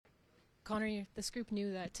Connor, this group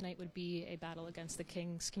knew that tonight would be a battle against the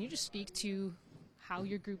Kings. Can you just speak to how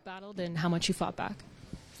your group battled and how much you fought back?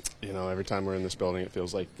 You know, every time we're in this building, it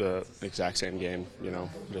feels like the exact same game, you know,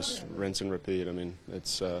 just rinse and repeat. I mean,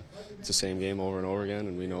 it's the same game over and over again,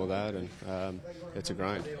 and we know that, and it's a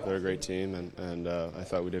grind. They're a great team, and I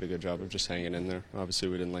thought we did a good job of just hanging in there. Obviously,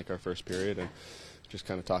 we didn't like our first period, and just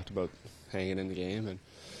kind of talked about hanging in the game and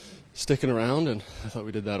sticking around, and I thought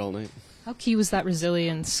we did that all night. How key was that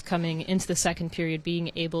resilience coming into the second period,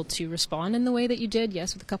 being able to respond in the way that you did,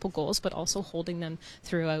 yes, with a couple goals, but also holding them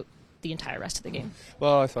throughout the entire rest of the game?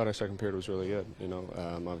 Well, I thought our second period was really good. You know,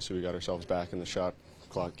 obviously we got ourselves back in the shot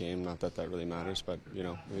clock game. Not that that really matters, but you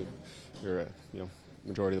know,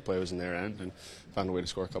 majority of the play was in their end, and found a way to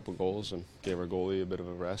score a couple goals and gave our goalie a bit of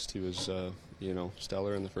a rest. He was,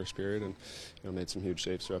 stellar in the first period, and made some huge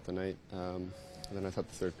saves throughout the night. And then I thought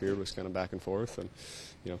the third period was kind of back and forth, and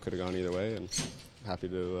could have gone either way. And happy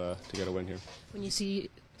to get a win here. When you see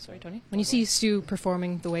Stu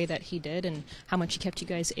performing the way that he did and how much he kept you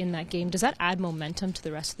guys in that game, does that add momentum to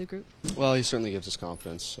the rest of the group? Well, he certainly gives us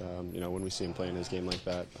confidence. When we see him playing his game like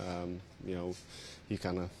that, he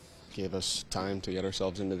kind of gave us time to get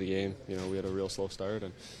ourselves into the game. We had a real slow start,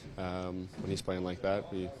 and when he's playing like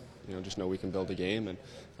that, we just know we can build a game, and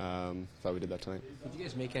thought we did that tonight. Did you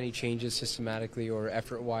guys make any changes systematically or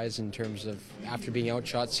effort-wise in terms of after being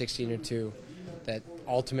outshot 16-2 that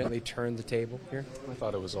ultimately turned the table here? I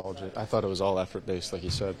thought it was all effort-based, like you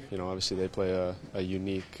said. Obviously they play a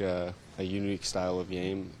unique style of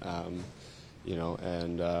game,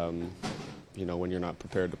 when you're not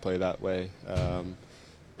prepared to play that way,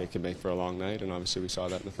 it can make for a long night, and obviously we saw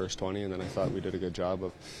that in the first 20, and then I thought we did a good job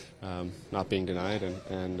of not being denied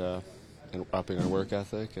and upping our work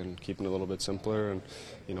ethic and keeping it a little bit simpler, and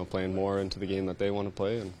playing more into the game that they want to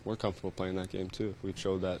play, and we're comfortable playing that game too. We've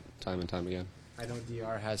showed that time and time again. I know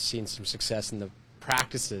DR has seen some success in the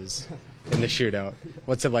practices in the shootout.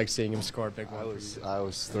 What's it like seeing him score a big one? I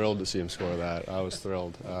was thrilled to see him score that. I was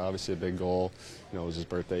thrilled. Obviously a big goal. It was his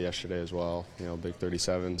birthday yesterday as well. Big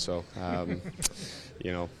 37. So,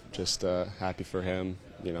 just happy for him.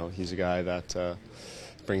 He's a guy that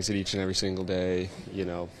brings it each and every single day.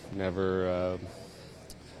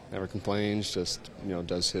 Never complains, just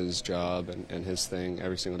does his job and his thing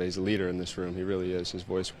every single day. He's a leader in this room. He really is. His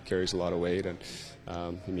voice carries a lot of weight, and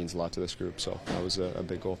he means a lot to this group. So that was a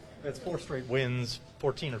big goal. It's 4 straight wins,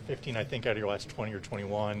 14 or 15, I think, out of your last 20 or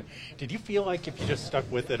 21. Did you feel like if you just stuck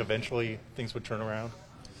with it, eventually things would turn around?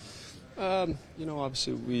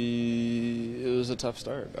 Obviously it was a tough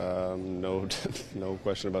start. No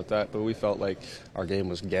question about that. But we felt like our game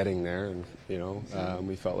was getting there, and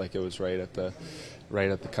we felt like it was right at the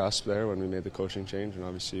cusp there when we made the coaching change. And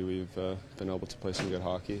obviously we've been able to play some good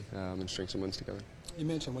hockey and string some wins together. You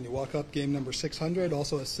mentioned when you walk up, game number 600,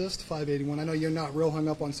 also assist 581. I know you're not real hung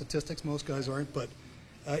up on statistics. Most guys aren't, but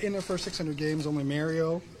in their first 600 games, only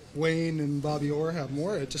Mario, Wayne, and Bobby Orr have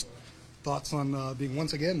more. Thoughts on being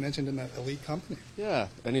once again mentioned in that elite company? Yeah,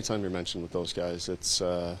 anytime you're mentioned with those guys, it's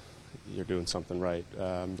you're doing something right.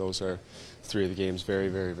 Those are 3 of the game's very,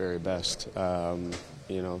 very, very best. So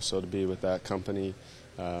to be with that company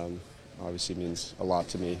obviously means a lot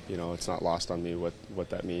to me. It's not lost on me what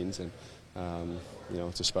that means, and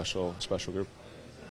it's a special group.